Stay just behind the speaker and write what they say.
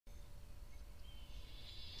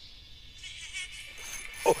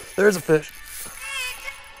there's a fish.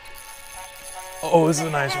 Oh, this is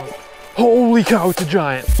a nice one. Holy cow, it's a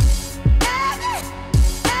giant.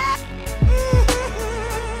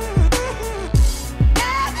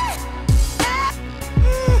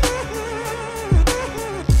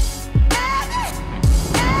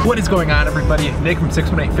 What is going on, everybody? Nick from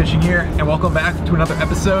 618 Fishing here, and welcome back to another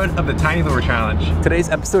episode of the Tiny Lure Challenge. Today's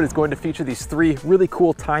episode is going to feature these 3 really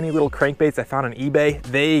cool tiny little crankbaits I found on eBay.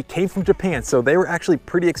 They came from Japan, so they were actually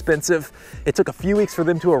pretty expensive. It took a few weeks for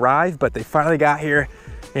them to arrive, but they finally got here.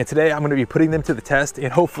 And today I'm going to be putting them to the test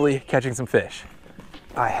and hopefully catching some fish.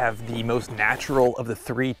 I have the most natural of the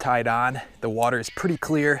 3 tied on. The water is pretty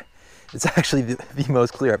clear. It's actually the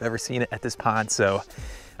most clear I've ever seen it at this pond, so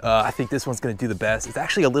I think this one's gonna do the best. It's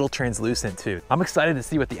actually a little translucent too. I'm excited to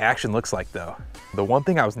see what the action looks like though. The one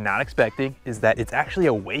thing I was not expecting is that it's actually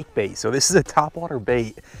a wake bait. So this is a topwater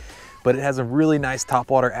bait, but it has a really nice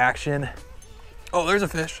topwater action. Oh, there's a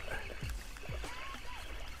fish.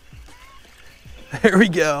 There we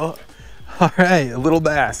go. All right, a little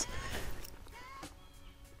bass.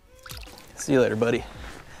 See you later, buddy.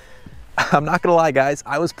 I'm not gonna lie, guys.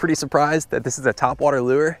 I was pretty surprised that this is a topwater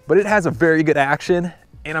lure, but it has a very good action.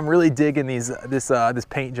 And I'm really digging this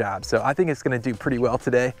paint job. So I think it's gonna do pretty well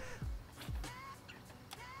today.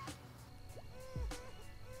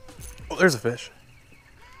 Oh, there's a fish.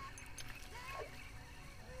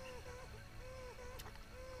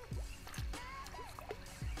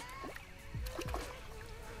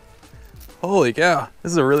 Holy cow,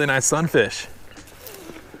 this is a really nice sunfish.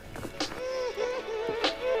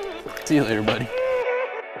 See you later, buddy.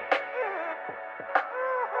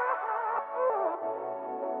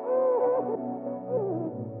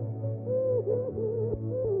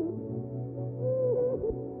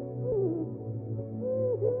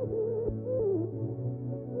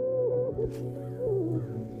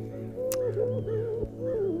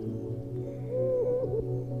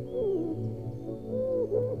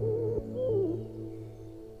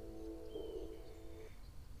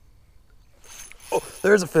 Oh,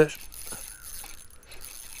 there's a fish.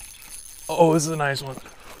 Oh, this is a nice one.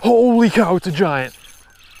 Holy cow, it's a giant.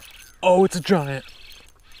 Oh, it's a giant.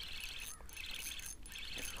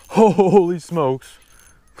 Holy smokes.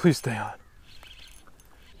 Please stay on.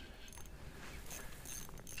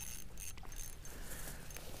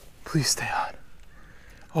 Please stay on.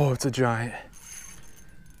 Oh, it's a giant.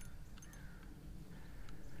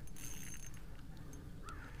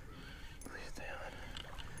 Please stay on.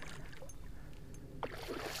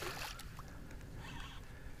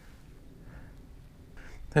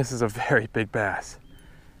 This is a very big bass.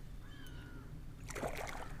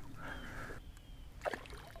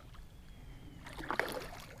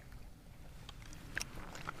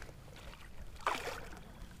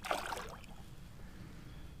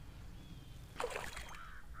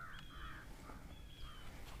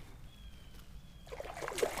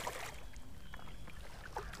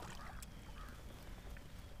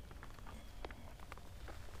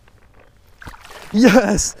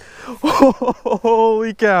 Yes!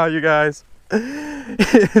 Holy cow, you guys.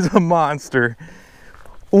 It is a monster.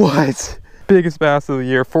 What? Biggest bass of the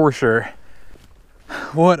year for sure.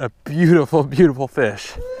 What a beautiful, beautiful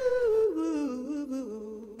fish.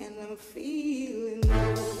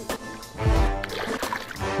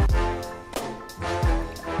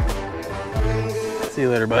 See you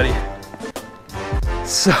later, buddy.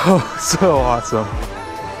 So awesome.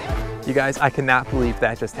 You guys, I cannot believe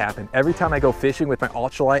that just happened. Every time I go fishing with my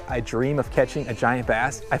ultralight, I dream of catching a giant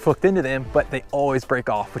bass. I've hooked into them, but they always break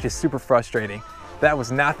off, which is super frustrating. That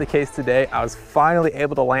was not the case today. I was finally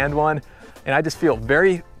able to land one, and I just feel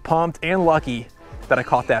very pumped and lucky that I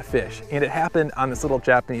caught that fish. And it happened on this little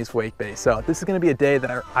Japanese wake bait. So this is gonna be a day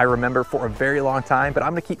that I remember for a very long time, but I'm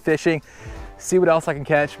gonna keep fishing, see what else I can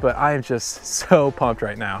catch, but I am just so pumped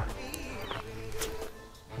right now.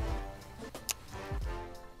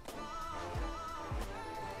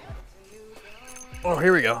 Oh,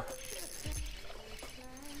 here we go.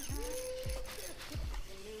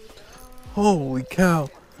 Holy cow.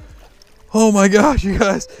 Oh my gosh, you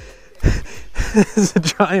guys. This is a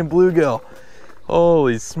giant bluegill.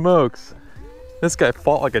 Holy smokes. This guy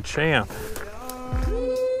fought like a champ.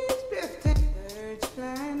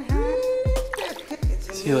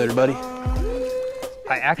 See you later, buddy.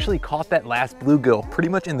 I actually caught that last bluegill pretty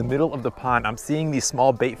much in the middle of the pond. I'm seeing these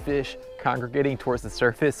small bait fish congregating towards the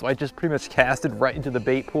surface, so I just pretty much casted right into the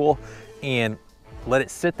bait pool and let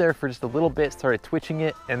it sit there for just a little bit, started twitching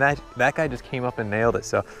it, and that guy just came up and nailed it.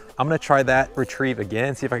 So I'm gonna try that retrieve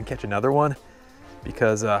again, see if I can catch another one,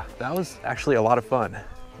 because that was actually a lot of fun.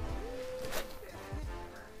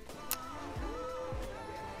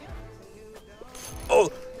 Oh,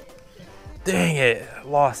 Dang it,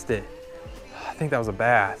 lost it. I think that was a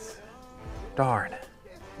bass. Darn.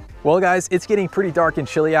 Well guys, it's getting pretty dark and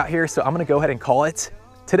chilly out here, so I'm gonna go ahead and call it.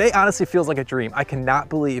 Today honestly feels like a dream. I cannot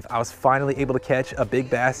believe I was finally able to catch a big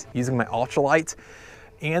bass using my ultralight.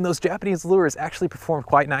 And those Japanese lures actually performed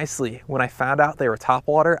quite nicely. When I found out they were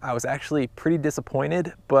topwater, I was actually pretty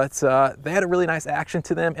disappointed, but they had a really nice action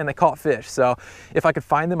to them and they caught fish. So if I could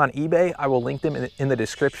find them on eBay, I will link them in the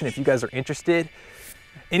description if you guys are interested.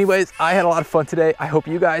 Anyways, I had a lot of fun today. I hope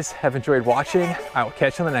you guys have enjoyed watching. I will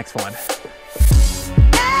catch you on the next one.